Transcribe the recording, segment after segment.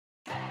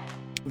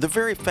The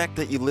very fact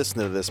that you listen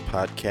to this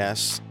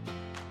podcast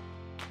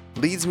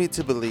leads me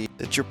to believe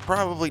that you're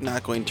probably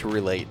not going to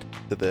relate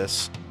to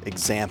this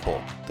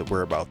example that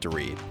we're about to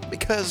read,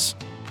 because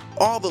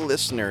all the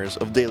listeners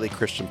of Daily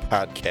Christian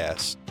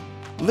Podcasts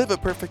live a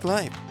perfect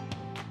life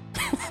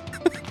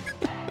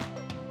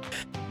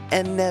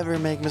and never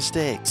make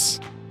mistakes.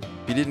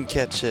 If you didn't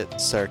catch it,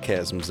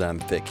 sarcasm's on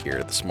thick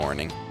here this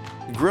morning.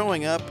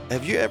 Growing up,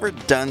 have you ever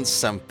done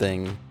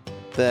something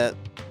that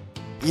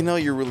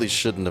you really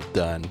shouldn't have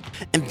done?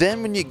 And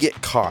then when you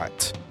get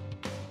caught,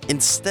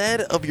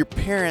 instead of your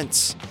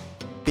parents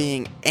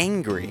being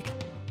angry,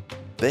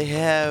 they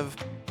have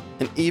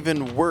an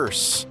even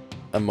worse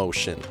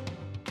emotion.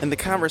 And the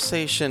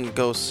conversation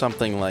goes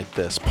something like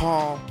this: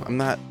 Paul, I'm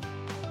not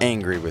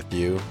angry with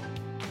you.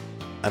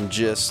 I'm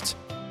just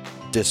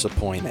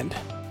disappointed.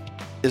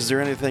 Is there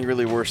anything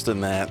really worse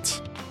than that?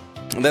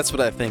 And that's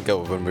what I think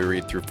of when we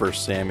read through 1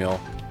 Samuel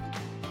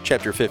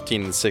chapter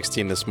 15 and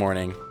 16 this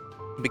morning.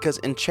 Because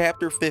in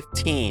chapter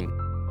 15,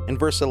 in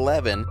verse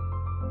 11,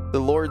 the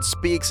Lord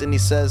speaks and he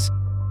says,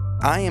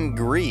 I am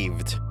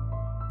grieved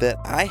that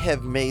I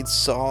have made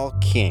Saul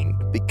king,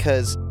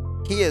 because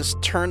he has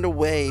turned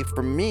away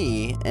from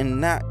me and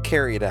not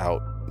carried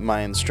out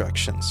my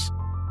instructions.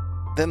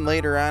 Then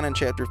later on in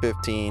chapter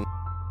 15,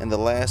 in the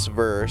last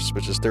verse,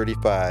 which is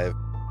 35,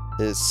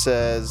 it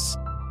says,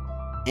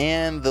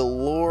 and the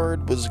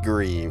Lord was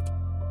grieved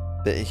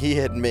that he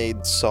had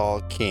made Saul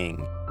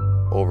king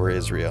over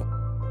Israel.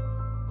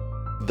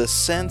 The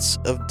sense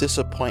of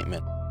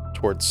disappointment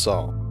towards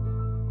Saul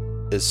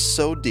is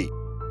so deep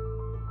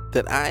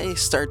that I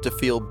start to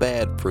feel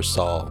bad for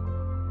Saul.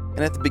 And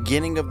at the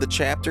beginning of the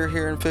chapter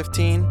here in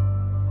 15,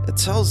 it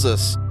tells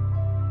us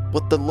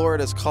what the Lord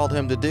has called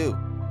him to do.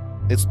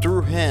 It's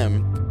through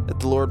him that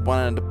the Lord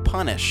wanted to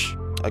punish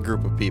a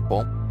group of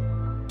people.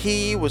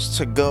 He was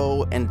to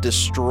go and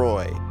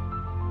destroy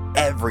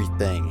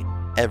everything,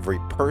 every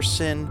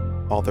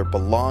person, all their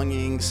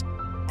belongings,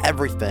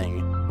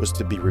 everything was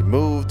to be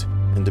removed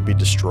and to be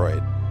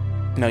destroyed.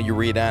 Now you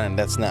read on and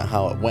that's not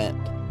how it went.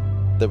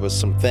 There was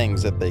some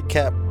things that they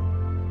kept,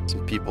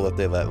 some people that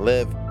they let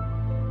live,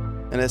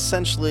 and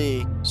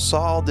essentially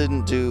Saul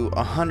didn't do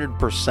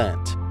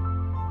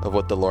 100% of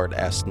what the Lord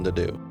asked him to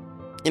do.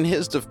 In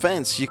his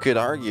defense, you could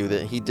argue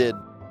that he did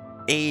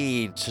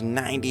 80 to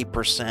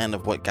 90%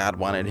 of what God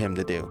wanted him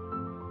to do,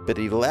 but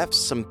he left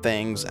some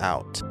things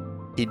out.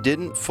 He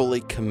didn't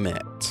fully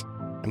commit,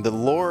 and the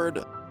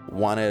Lord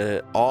wanted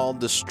it all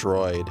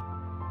destroyed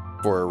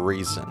for a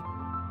reason.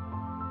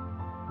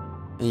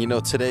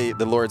 And today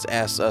the Lord's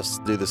asked us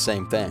to do the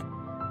same thing.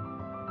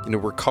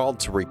 We're called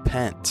to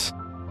repent,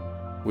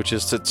 which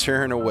is to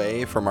turn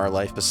away from our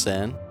life of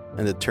sin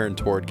and to turn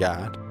toward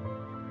God.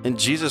 And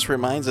Jesus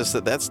reminds us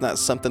that that's not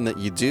something that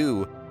you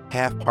do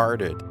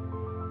half-hearted.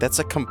 That's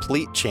a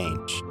complete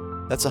change.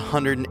 That's a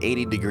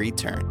 180-degree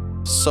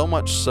turn. So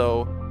much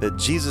so that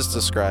Jesus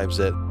describes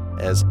it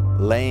as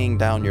laying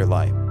down your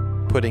life,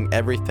 putting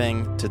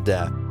everything to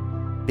death,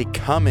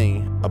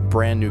 becoming a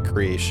brand new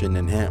creation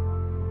in Him.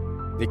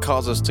 He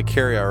calls us to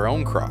carry our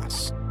own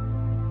cross,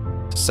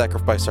 to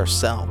sacrifice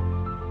ourselves,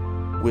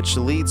 which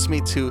leads me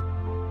to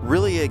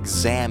really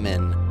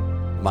examine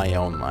my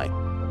own life.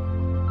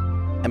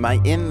 Am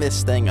I in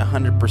this thing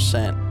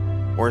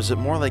 100%, or is it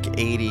more like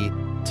 80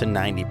 to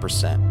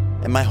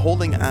 90%? Am I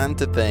holding on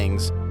to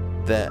things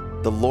that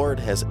the Lord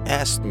has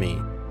asked me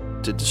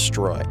to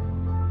destroy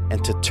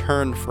and to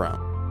turn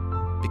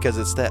from? Because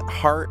it's that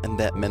heart and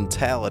that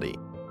mentality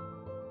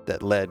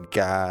that led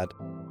God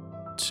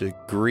to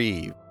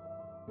grieve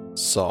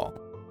Saul.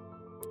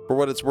 For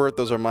what it's worth,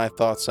 those are my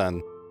thoughts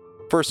on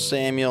 1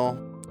 Samuel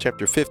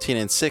chapter 15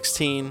 and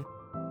 16.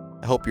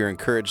 I hope you're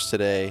encouraged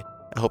today.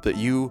 I hope that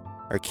you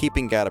are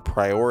keeping God a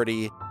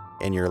priority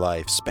in your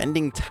life,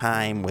 spending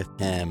time with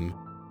Him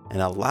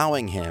and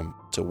allowing Him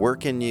to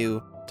work in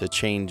you, to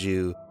change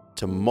you,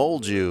 to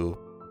mold you,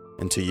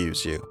 and to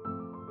use you.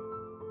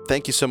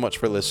 Thank you so much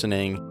for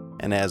listening,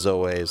 and as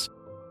always,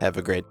 have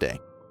a great day.